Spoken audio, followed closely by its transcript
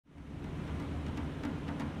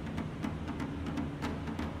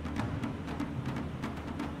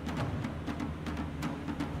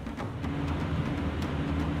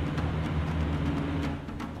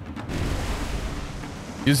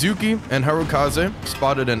Yuzuki and Harukaze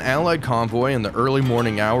spotted an Allied convoy in the early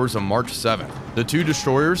morning hours of March 7th. The two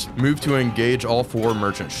destroyers moved to engage all four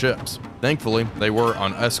merchant ships. Thankfully, they were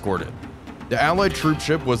unescorted. The Allied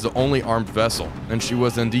troopship was the only armed vessel, and she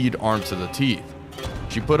was indeed armed to the teeth.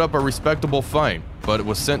 She put up a respectable fight, but it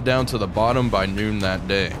was sent down to the bottom by noon that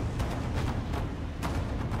day.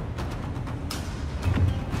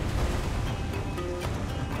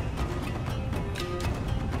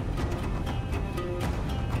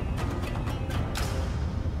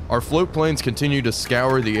 Our float planes continue to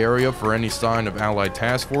scour the area for any sign of Allied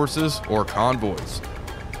task forces or convoys.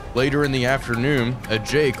 Later in the afternoon, a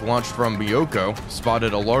Jake launched from Myoko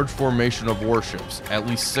spotted a large formation of warships, at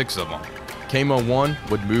least 6 of them. Kamo 1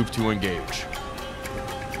 would move to engage.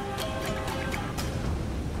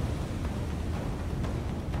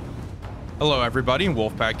 Hello everybody,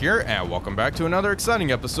 Wolfpack here, and welcome back to another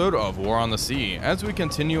exciting episode of War on the Sea as we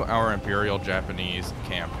continue our Imperial Japanese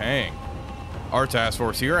campaign. Our task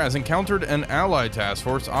force here has encountered an Allied task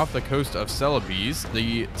force off the coast of Celebes.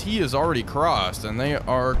 The T is already crossed and they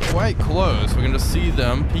are quite close. We can just see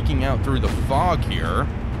them peeking out through the fog here.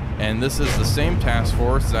 And this is the same task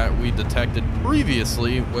force that we detected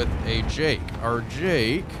previously with a Jake. Our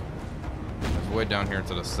Jake is way down here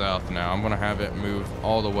to the south now. I'm gonna have it move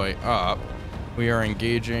all the way up. We are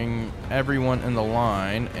engaging everyone in the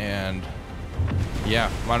line and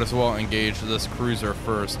yeah, might as well engage this cruiser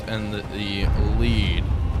first in the lead.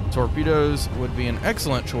 Torpedoes would be an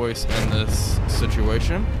excellent choice in this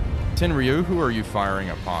situation. Tenryu, who are you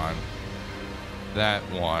firing upon? That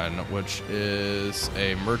one, which is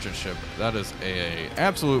a merchant ship. That is a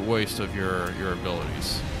absolute waste of your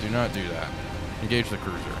abilities. Do not do that. Engage the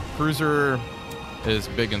cruiser. Cruiser is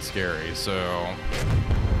big and scary, so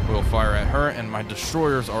we'll fire at her, and my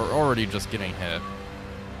destroyers are already just getting hit.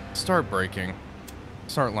 Start braking.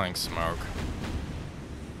 Start laying smoke.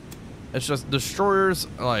 It's just destroyers,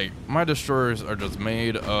 like, my destroyers are just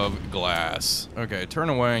made of glass. Okay, turn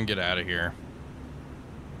away and get out of here.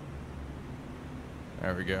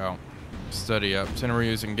 There we go. Steady up.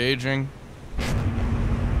 Tenryu's engaging.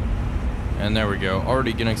 And there we go.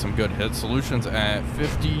 Already getting some good hits. Solutions at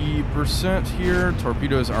 50% here.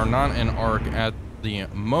 Torpedoes are not in arc at the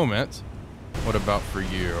moment. What about for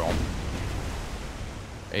you?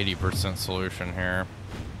 80% solution here.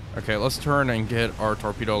 Okay, let's turn and get our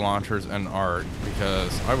torpedo launchers in arc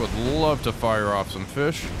because I would love to fire off some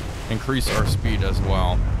fish, increase our speed as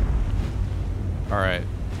well. All right,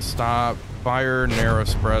 stop, fire narrow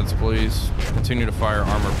spreads, please. Continue to fire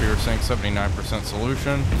armor piercing, 79%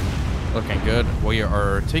 solution. Looking good. We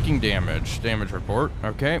are taking damage. Damage report.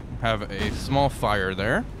 Okay, have a small fire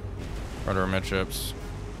there. Rudder midships.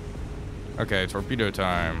 Okay, torpedo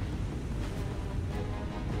time.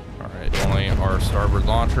 Alright, only our starboard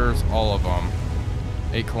launchers, all of them.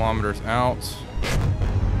 8 kilometers out.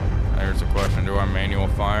 There's a question, do I manual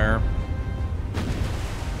fire?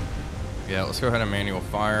 Yeah, let's go ahead and manual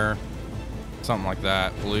fire. Something like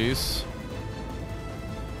that, please.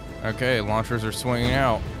 Okay, launchers are swinging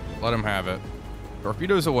out. Let them have it.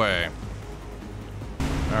 Torpedoes away.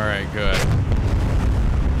 Alright, good.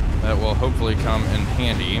 That will hopefully come in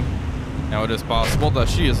handy. Now it is possible that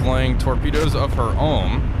she is laying torpedoes of her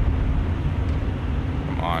own.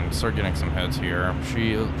 On, start getting some hits here.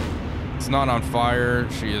 She is not on fire.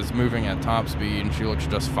 She is moving at top speed and she looks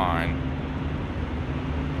just fine.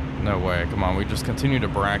 No way. Come on, we just continue to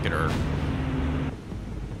bracket her.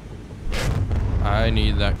 I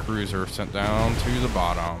need that cruiser sent down to the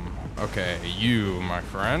bottom. Okay, you, my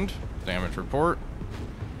friend. Damage report.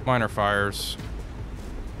 Minor fires.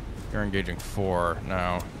 You're engaging 4.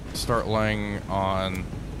 No. Start laying on.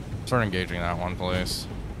 Start engaging that one, please.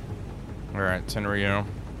 Alright, Tenryu.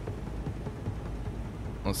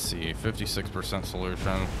 Let's see, 56%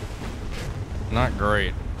 solution. Not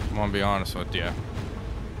great, I want to be honest with you.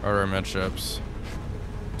 Rudder midships.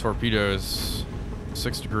 Torpedoes,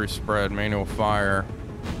 6-degree spread, manual fire.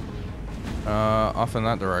 Off in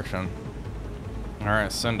that direction.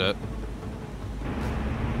 Alright, send it.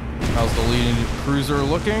 How's the leading cruiser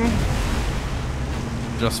looking?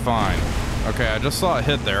 Just fine. Okay, I just saw a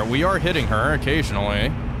hit there. We are hitting her occasionally.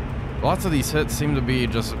 Lots of these hits seem to be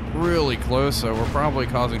just really close, so we're probably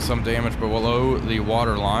causing some damage below the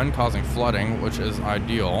water line, causing flooding, which is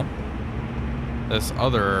ideal. This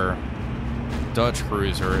other Dutch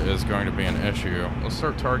cruiser is going to be an issue. Let's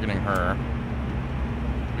start targeting her.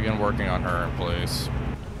 Begin working on her, please.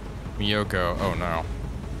 Myoko, oh no.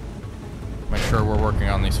 Make sure we're working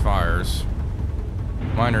on these fires.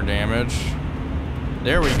 Minor damage.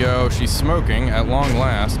 There we go, she's smoking at long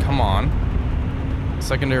last, come on.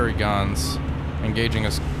 Secondary guns. Engaging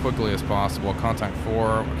as quickly as possible. Contact 4.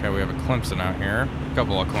 Okay, we have a Clemson out here. A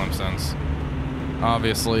couple of Clemsons.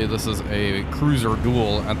 Obviously, this is a cruiser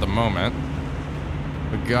duel at the moment.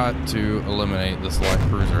 We got to eliminate this light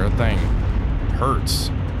cruiser. That thing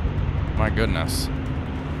hurts. My goodness.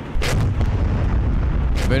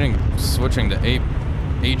 Debating switching to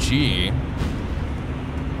HE.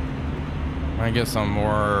 Might get some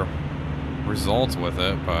more results with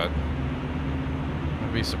it, but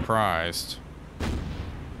I'd be surprised.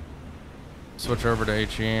 Switch over to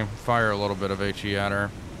HE. Fire a little bit of HE at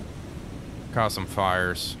her. Cause some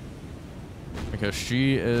fires. Because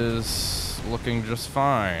she is looking just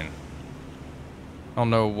fine. I don't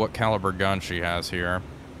know what caliber gun she has here.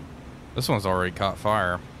 This one's already caught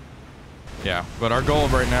fire. Yeah, but our goal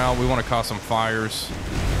right now, we want to cause some fires.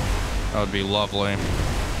 That would be lovely.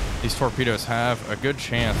 These torpedoes have a good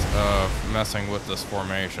chance of messing with this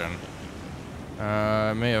formation.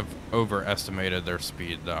 I may have overestimated their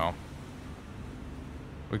speed, though.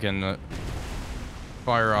 We can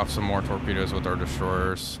fire off some more torpedoes with our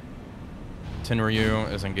destroyers.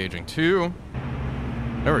 Tenryu is engaging 2.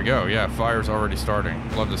 There we go. Yeah, fire's already starting.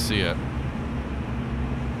 Love to see it.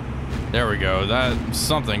 There we go. That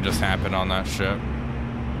something just happened on that ship.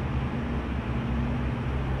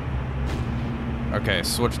 Okay,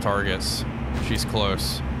 switch targets. She's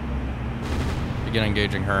close. Begin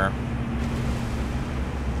engaging her.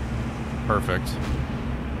 Perfect.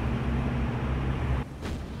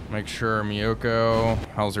 Make sure, Miyoko,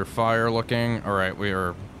 how's your fire looking? All right, we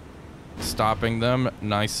are stopping them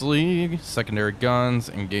nicely. Secondary guns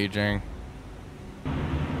engaging.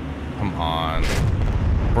 Come on.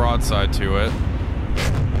 Broadside to it.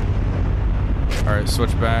 All right,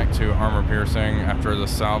 switch back to armor piercing after the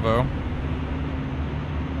salvo.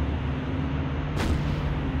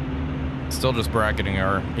 Still just bracketing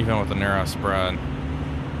her, even with a narrow spread.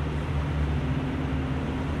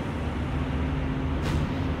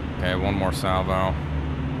 Okay, one more salvo.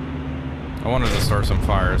 I wanted to start some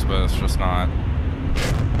fires, but it's just not.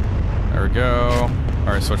 There we go.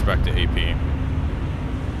 All right, switch back to AP.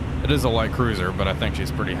 It is a light cruiser, but I think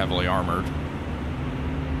she's pretty heavily armored.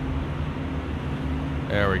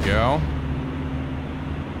 There we go.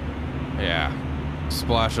 Yeah,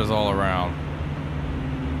 splashes all around.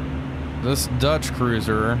 This Dutch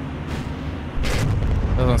cruiser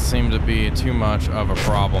doesn't seem to be too much of a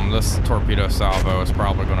problem. This torpedo salvo is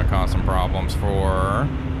probably going to cause some problems for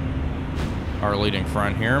our leading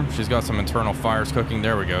friend here. She's got some internal fires cooking.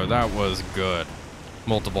 There we go. That was good.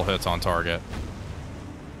 Multiple hits on target.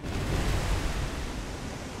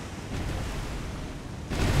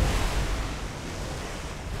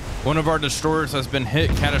 One of our destroyers has been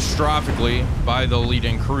hit catastrophically by the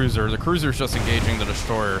leading cruiser. The cruiser's just engaging the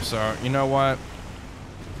destroyer, so you know what?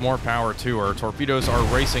 More power to her. Torpedoes are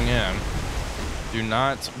racing in. Do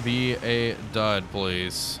not be a dud,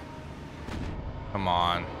 please. Come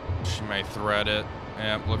on. She may thread it.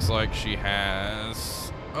 Yep, looks like she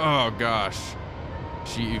has. Oh, gosh.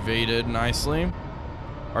 She evaded nicely.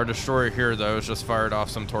 Our destroyer here, though, has just fired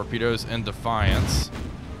off some torpedoes in defiance.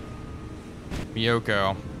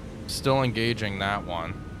 Miyoko still engaging that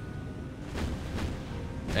one.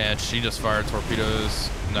 And she just fired torpedoes.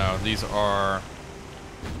 No, these are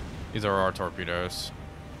our torpedoes.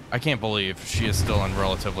 I can't believe she is still in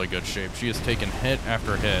relatively good shape. She has taken hit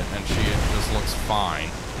after hit, and she just looks fine.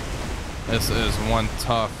 This is one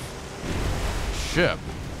tough ship.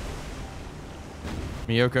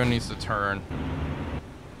 Miyoko needs to turn.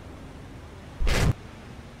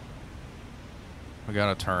 We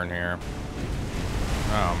got to turn here.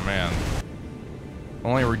 Oh, man.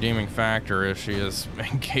 Only redeeming factor is she is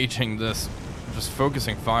engaging this, just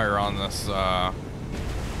focusing fire on this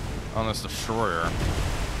destroyer.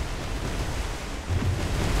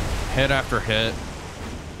 Hit after hit.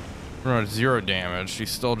 Pretty much 0 damage. She's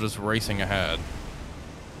still just racing ahead.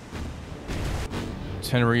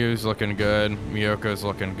 Tenryu's looking good. Miyoko's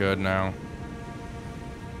looking good now.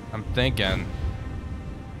 I'm thinking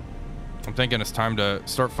it's time to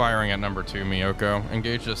start firing at number 2, Miyoko.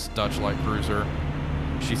 Engage this Dutch light cruiser.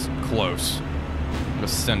 She's close.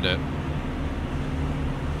 Just send it.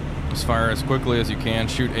 Just fire as quickly as you can.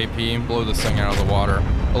 Shoot AP. Blow this thing out of the water.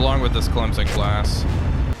 Along with this Clemson class.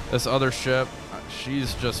 This other ship,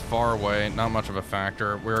 she's just far away. Not much of a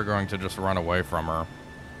factor. We're going to just run away from her.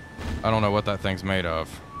 I don't know what that thing's made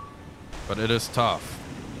of. But it is tough.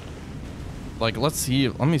 Like, let's see.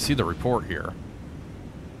 Let me see the report here.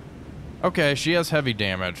 Okay, she has heavy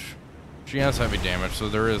damage. She has heavy damage, so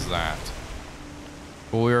there is that.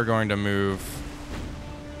 But we are going to move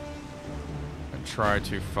and try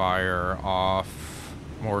to fire off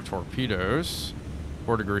more torpedoes.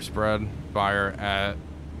 4-degree spread. Fire at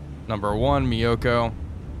number 1, Miyoko.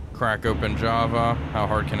 Crack open Java. How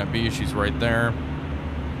hard can it be? She's right there.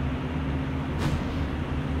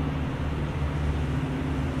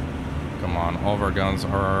 Come on, all of our guns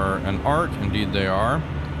are an arc. Indeed they are.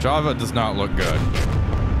 Java does not look good.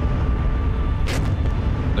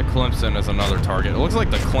 The Clemson is another target. It looks like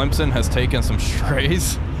the Clemson has taken some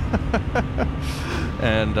strays.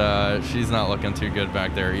 And she's not looking too good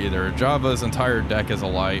back there either. Java's entire deck is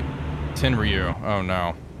alight. Tenryu. Oh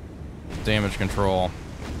no. Damage control.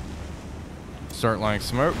 Start laying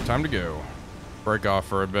smoke. Time to go. Break off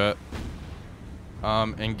for a bit.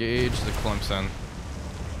 Engage the Clemson.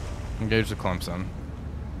 Engage the Clemson.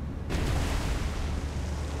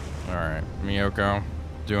 Alright, Miyoko,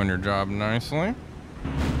 doing your job nicely.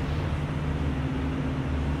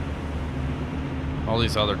 All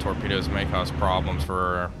these other torpedoes may cause problems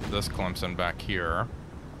for this Clemson back here.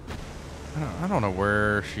 I don't know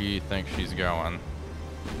where she thinks she's going.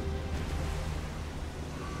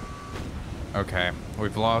 Okay,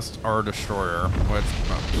 we've lost our destroyer,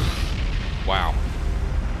 which... wow.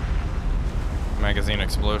 Magazine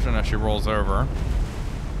explosion as she rolls over.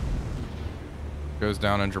 Goes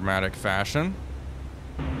down in dramatic fashion.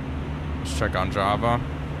 Let's check on Java.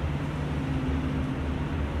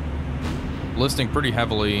 Listing pretty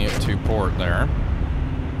heavily to port there.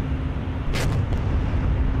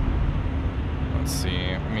 Let's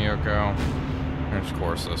see, Miyoko. Here's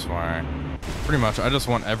course this way. Pretty much, I just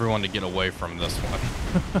want everyone to get away from this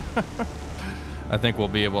one. I think we'll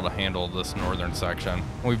be able to handle this northern section.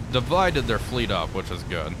 We've divided their fleet up, which is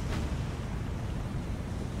good.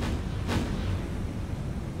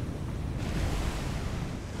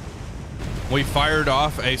 We fired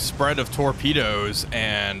off a spread of torpedoes,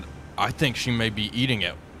 and I think she may be eating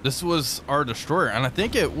it. This was our destroyer, and I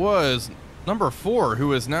think it was number 4,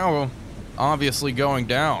 who is now obviously going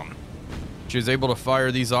down. She was able to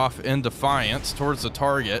fire these off in defiance towards the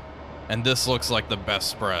target, and this looks like the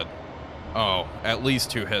best spread. Oh, at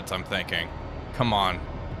least 2 hits, I'm thinking. Come on.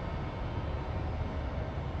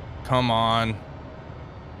 Come on.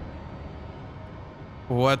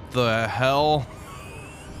 What the hell?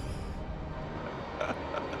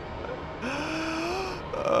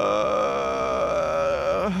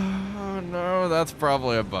 No, that's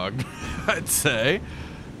probably a bug, I'd say.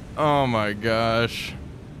 Oh my gosh.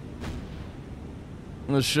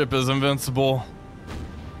 This ship is invincible.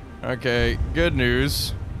 Okay, good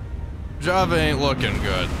news. Java ain't looking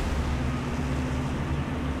good.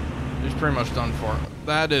 He's pretty much done for.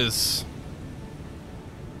 That is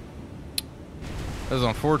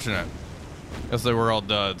unfortunate. Guess they were all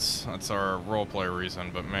duds. That's our roleplay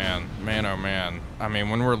reason, but man, oh man. I mean,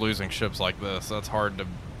 when we're losing ships like this, that's hard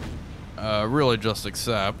to really just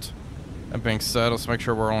accept. That being said, let's make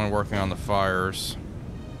sure we're only working on the fires.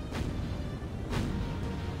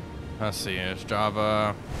 Let's see, is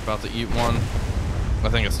Java about to eat one? I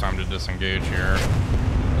think it's time to disengage here.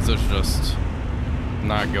 This is just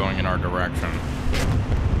not going in our direction.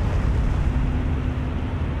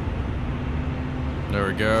 There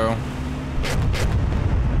we go.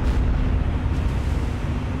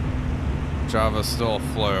 Java's still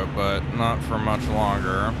afloat, but not for much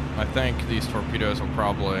longer. I think these torpedoes will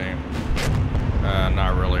probably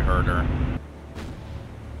not really hurt her.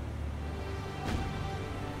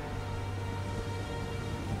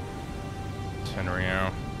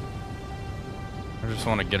 Tenryu. I just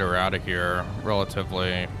want to get her out of here in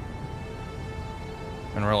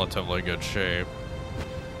relatively good shape.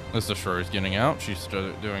 This destroyer's getting out. She's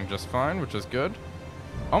doing just fine, which is good.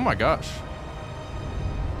 Oh my gosh.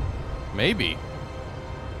 Maybe.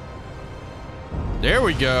 There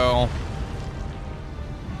we go.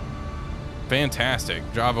 Fantastic.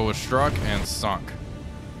 Java was struck and sunk.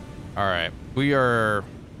 Alright. We're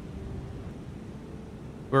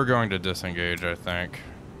going to disengage, I think.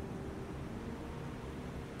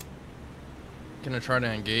 Gonna try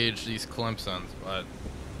to engage these Clemsons, but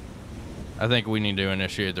I think we need to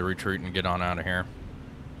initiate the retreat and get on out of here.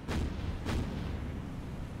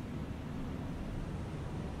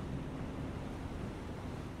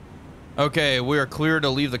 Okay, we are clear to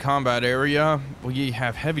leave the combat area. We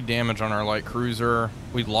have heavy damage on our light cruiser.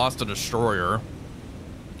 We lost a destroyer.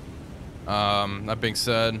 That being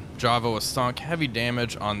said, Java was sunk. Heavy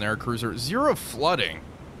damage on their cruiser. 0 flooding,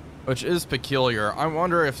 which is peculiar. I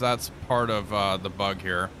wonder if that's part of the bug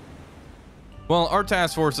here. Well, our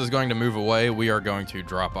task force is going to move away. We are going to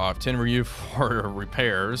drop off Tenryu for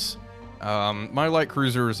repairs. My light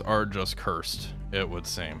cruisers are just cursed, it would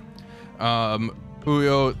seem.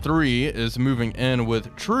 Puyo 3 is moving in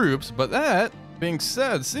with troops, but that being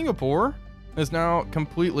said, Singapore is now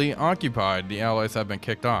completely occupied. The allies have been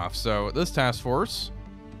kicked off. So this task force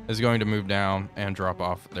is going to move down and drop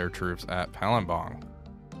off their troops at Palembang.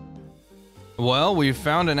 Well, we've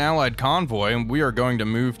found an allied convoy and we are going to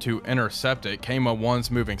move to intercept it. Kama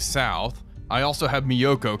 1's moving south. I also have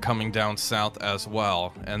Miyoko coming down south as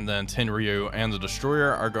well. And then Tenryu and the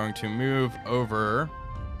destroyer are going to move over.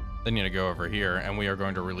 They need to go over here and we are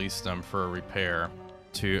going to release them for a repair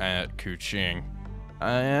at Kuching.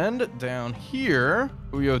 And down here,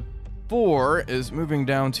 Uyo 4 is moving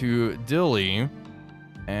down to Dili.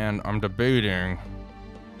 And I'm debating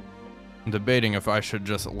if I should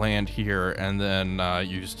just land here and then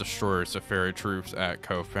use destroyers to ferry troops at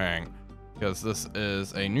Kofang, because this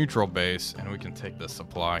is a neutral base and we can take this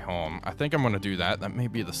supply home. I think I'm going to do that. That may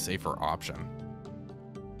be the safer option.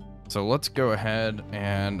 So let's go ahead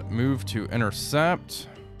and move to intercept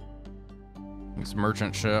these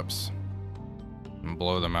merchant ships and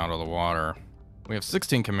blow them out of the water. We have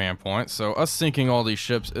 16 command points, so us sinking all these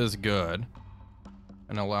ships is good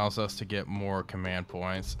and allows us to get more command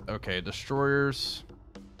points. Okay, destroyers.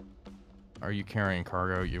 Are you carrying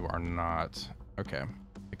cargo? You are not. Okay,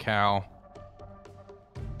 the cow.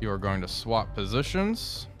 You are going to swap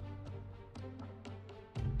positions.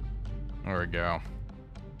 There we go.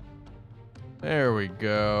 There we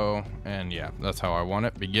go. And yeah, that's how I want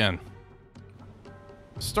it. Begin.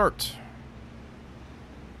 Start.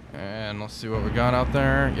 And let's see what we got out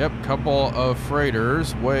there. Yep, couple of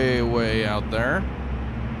freighters way out there.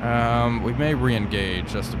 We may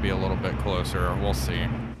re-engage just to be a little bit closer. We'll see.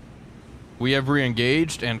 We have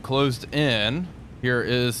re-engaged and closed in. Here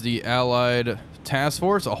is the Allied task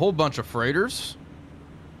force, a whole bunch of freighters.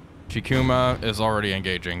 Chikuma is already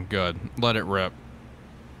engaging. Good. Let it rip.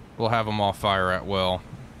 We'll have them all fire at will.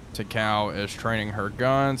 Takao is training her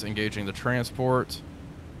guns, engaging the transport.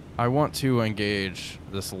 I want to engage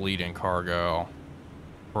this leading cargo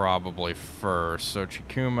probably first. So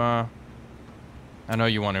Chikuma, I know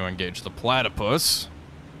you want to engage the platypus,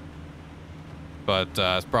 but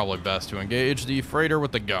it's probably best to engage the freighter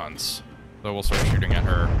with the guns. So we'll start shooting at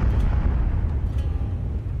her.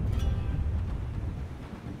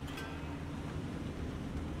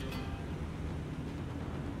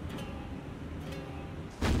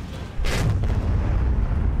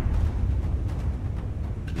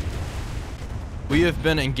 We have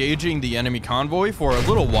been engaging the enemy convoy for a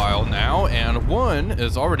little while now, and one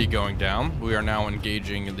is already going down. We are now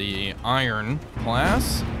engaging the Iron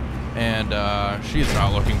class, and she's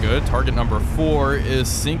not looking good. Target number 4 is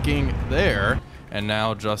sinking there, and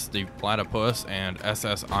now just the Platypus and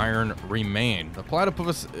SS Iron remain. The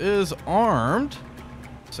Platypus is armed,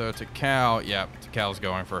 so Takao, yeah, Takao's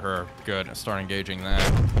going for her. Good, start engaging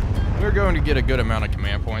that. We're going to get a good amount of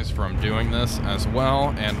command points from doing this as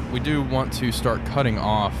well, and we do want to start cutting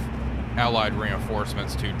off Allied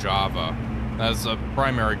reinforcements to Java. That's the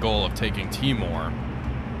primary goal of taking Timor.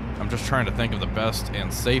 I'm just trying to think of the best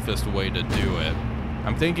and safest way to do it.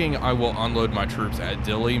 I'm thinking I will unload my troops at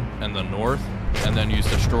Dili in the north, and then use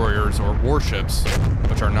destroyers or warships,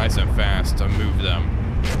 which are nice and fast, to move them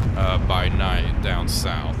by night down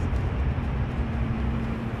south.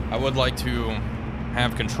 I would like to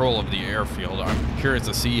have control of the airfield. I'm curious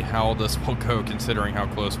to see how this will go, considering how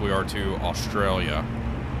close we are to Australia.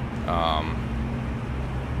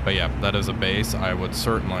 But yeah, that is a base I would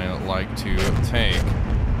certainly like to take.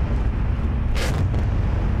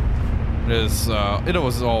 It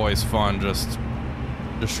was always fun just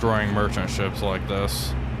destroying merchant ships like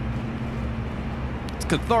this. It's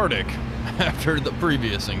cathartic after the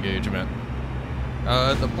previous engagement.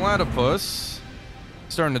 The Platypus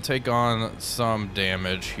starting to take on some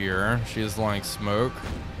damage here. She is laying smoke.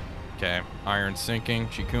 Okay, Iron sinking.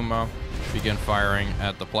 Chikuma, begin firing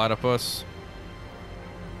at the Platypus.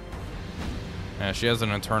 And she has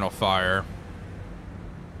an internal fire.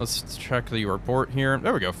 Let's check the report here.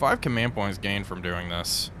 There we go. 5 command points gained from doing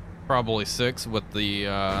this. Probably 6 with the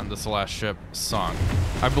this last ship sunk.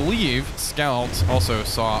 I believe scouts also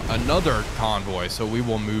saw another convoy, so we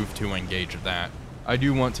will move to engage that. I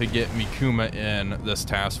do want to get Mikuma in this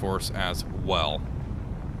task force as well.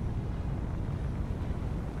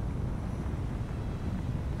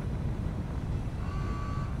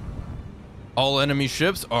 All enemy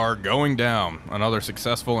ships are going down. Another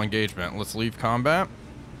successful engagement. Let's leave combat.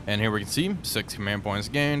 And here we can see 6 command points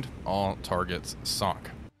gained. All targets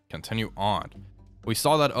sunk. Continue on. We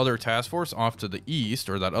saw that other task force off to the east,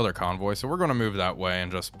 or that other convoy, so we're going to move that way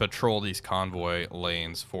and just patrol these convoy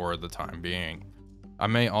lanes for the time being. I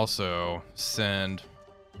may also send,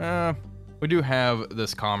 we do have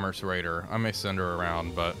this commerce raider. I may send her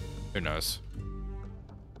around, but who knows.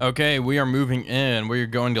 Okay, we are moving in. We are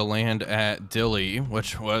going to land at Dili,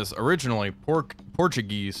 which was originally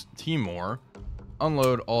Portuguese Timor.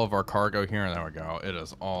 Unload all of our cargo here, and there we go. It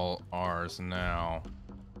is all ours now.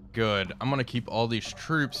 Good. I'm gonna keep all these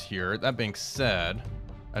troops here. That being said,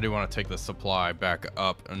 I do want to take the supply back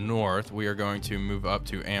up north. We are going to move up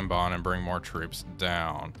to Ambon and bring more troops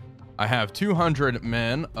down. I have 200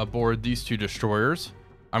 men aboard these two destroyers.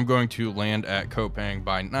 I'm going to land at Kopang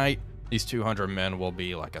by night. These 200 men will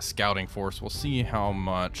be like a scouting force. We'll see how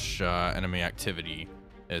much enemy activity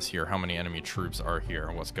is here, how many enemy troops are here,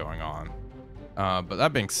 and what's going on. But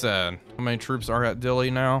that being said, how many troops are at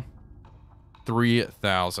Dili now?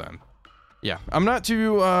 3,000. Yeah, I'm not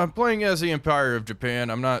too, playing as the Empire of Japan,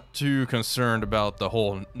 I'm not too concerned about the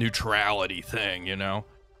whole neutrality thing, you know?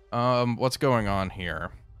 What's going on here?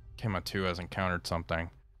 Kema 2 has encountered something.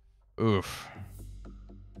 Oof.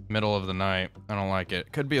 Middle of the night. I don't like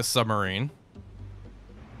it. Could be a submarine.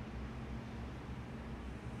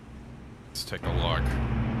 Let's take a look.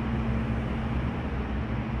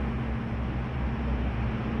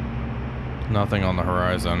 Nothing on the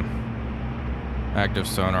horizon. Active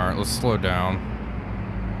sonar. Let's slow down.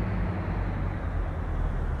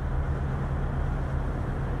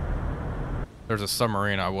 There's a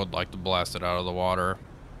submarine. I would like to blast it out of the water.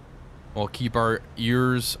 We'll keep our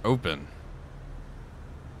ears open.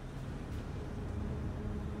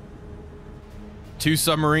 2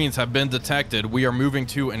 submarines have been detected. We are moving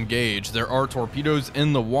to engage. There are torpedoes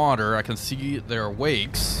in the water. I can see their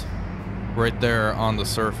wakes right there on the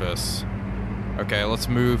surface. Okay, let's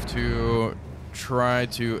move to try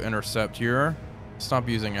to intercept here. Stop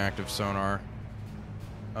using active sonar.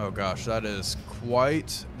 Oh gosh, that is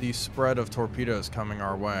quite the spread of torpedoes coming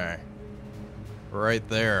our way. Right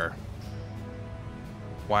there.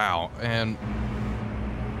 Wow, and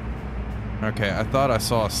okay, I thought I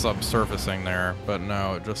saw a subsurfacing there, but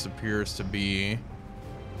no, it just appears to be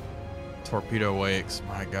torpedo wakes.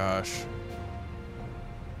 My gosh.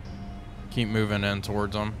 Keep moving in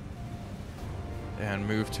towards them. And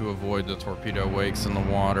move to avoid the torpedo wakes in the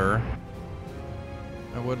water.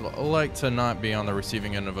 I would like to not be on the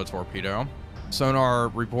receiving end of a torpedo. Sonar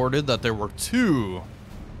reported that there were 2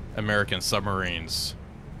 American submarines.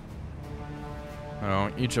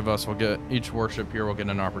 Oh, each of us will get, each warship here will get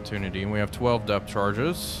an opportunity. We have 12 depth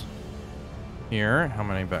charges here. How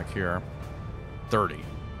many back here? 30.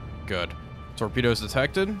 Good. Torpedoes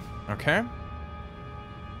detected. Okay.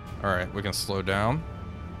 All right, we can slow down.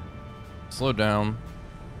 Slow down.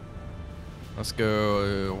 Let's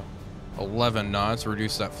go 11 knots,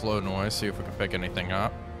 reduce that flow noise, see if we can pick anything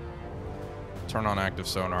up. Turn on active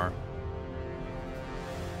sonar.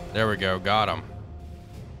 There we go, got him.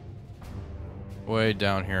 Way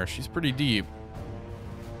down here, she's pretty deep.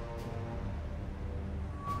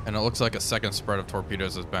 And it looks like a second spread of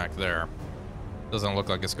torpedoes is back there. Doesn't look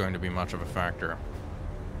like it's going to be much of a factor.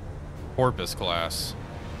 Porpoise class.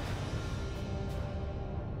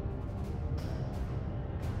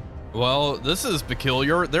 Well, this is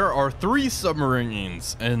peculiar. There are 3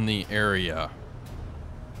 submarines in the area.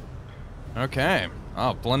 Okay.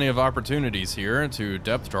 Oh, plenty of opportunities here to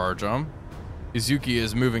depth charge them. Izuki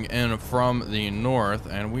is moving in from the north,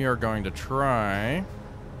 and we are going to try...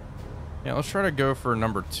 Yeah, let's try to go for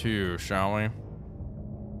number 2, shall we?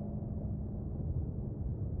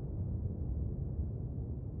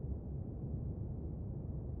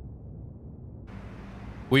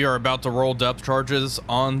 We are about to roll depth charges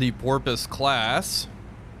on the Porpoise class.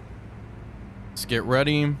 Let's get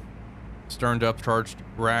ready. Stern depth charge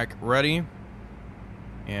rack ready.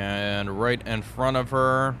 And right in front of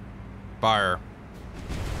her, fire.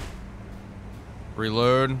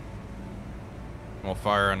 Reload. We'll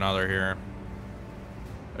fire another here.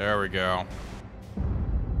 There we go.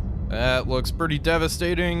 That looks pretty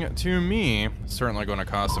devastating to me. Certainly going to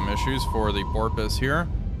cause some issues for the Porpoise here.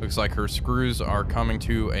 Looks like her screws are coming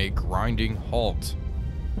to a grinding halt.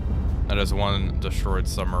 That is 1 destroyed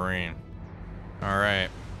submarine. All right.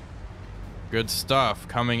 Good stuff.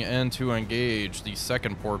 Coming in to engage the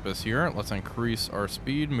second Porpoise here. Let's increase our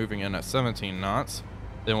speed, moving in at 17 knots.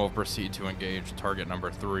 Then we'll proceed to engage target number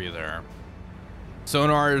 3 there.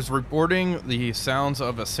 Sonar is reporting the sounds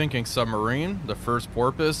of a sinking submarine. The first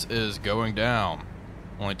Porpoise is going down.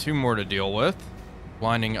 Only 2 more to deal with.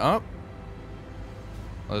 Lining up.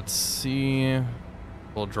 Let's see.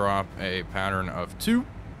 We'll drop a pattern of 2.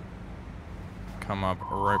 Come up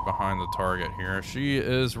right behind the target here. She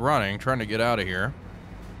is running, trying to get out of here.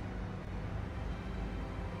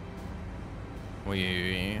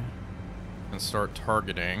 We can start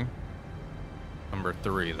targeting number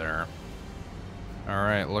 3 there. All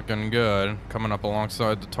right, looking good. Coming up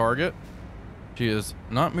alongside the target. She is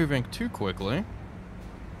not moving too quickly.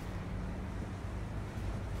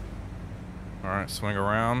 All right, swing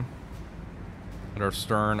around. At our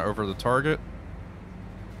stern over the target.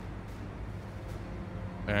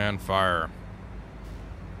 And fire.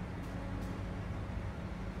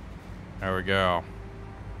 There we go.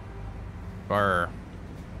 Fire.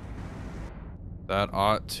 That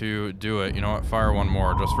ought to do it. You know what? Fire one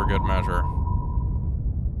more just for good measure.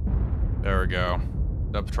 There we go.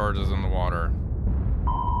 Depth charges in the water.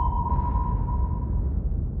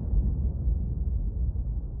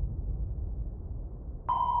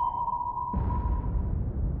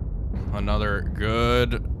 Another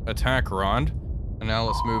good attack run. And now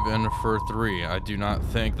let's move in for 3. I do not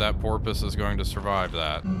think that porpoise is going to survive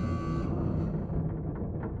that.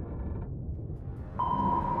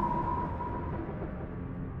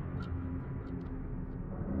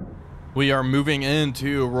 We are moving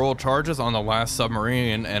into roll charges on the last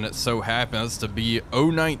submarine, and it so happens to be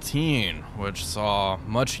 019, which saw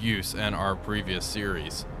much use in our previous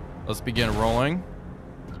series. Let's begin rolling.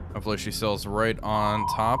 Hopefully she sails right on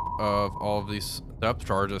top of all of these depth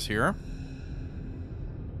charges here.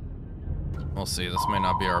 We'll see, this may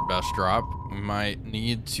not be our best drop. We might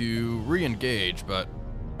need to re-engage, but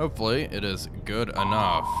hopefully it is good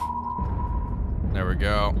enough. There we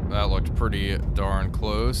go. That looked pretty darn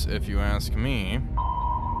close, if you ask me.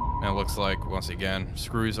 And it looks like, once again,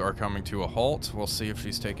 screws are coming to a halt. We'll see if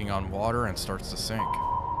she's taking on water and starts to sink.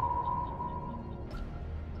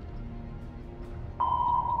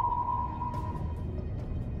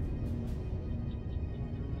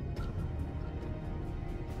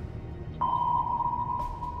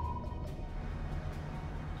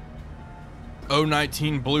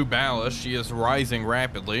 O19 blue ballast. She is rising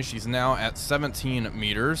rapidly. She's now at 17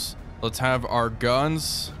 meters. Let's have our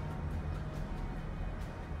guns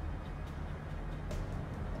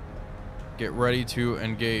get ready to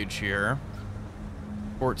engage here.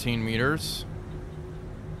 14 meters.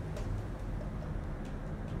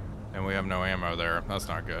 And we have no ammo there. That's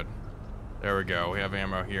not good. There we go. We have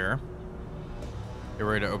ammo here. Get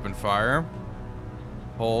ready to open fire.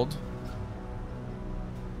 Hold.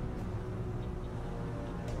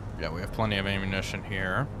 Yeah, we have plenty of ammunition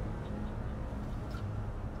here.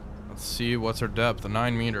 Let's see, what's her depth?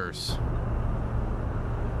 9 meters.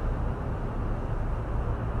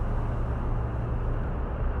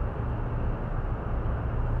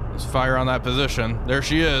 Let's fire on that position. There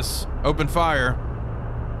she is. Open fire.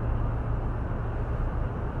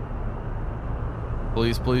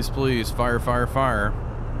 Please, please, please. Fire, fire, fire.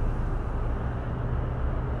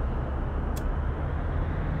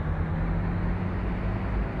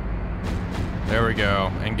 There we go,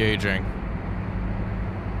 engaging.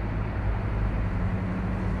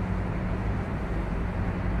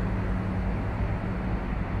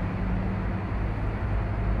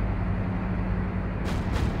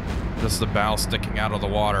 Just the bow sticking out of the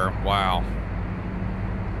water. Wow.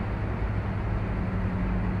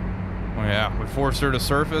 Oh yeah, we forced her to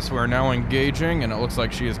surface. We're now engaging, and it looks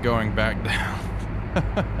like she is going back down.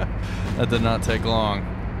 That did not take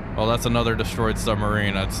long. Well, that's another destroyed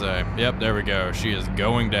submarine, I'd say. Yep, there we go. She is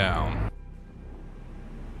going down.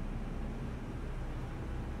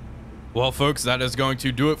 Well, folks, that is going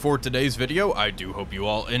to do it for today's video. I do hope you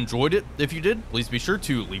all enjoyed it. If you did, please be sure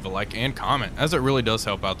to leave a like and comment, as it really does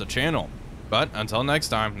help out the channel. But until next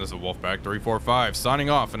time, this is Wolfpack345 signing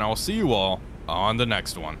off, and I will see you all on the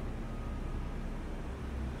next one.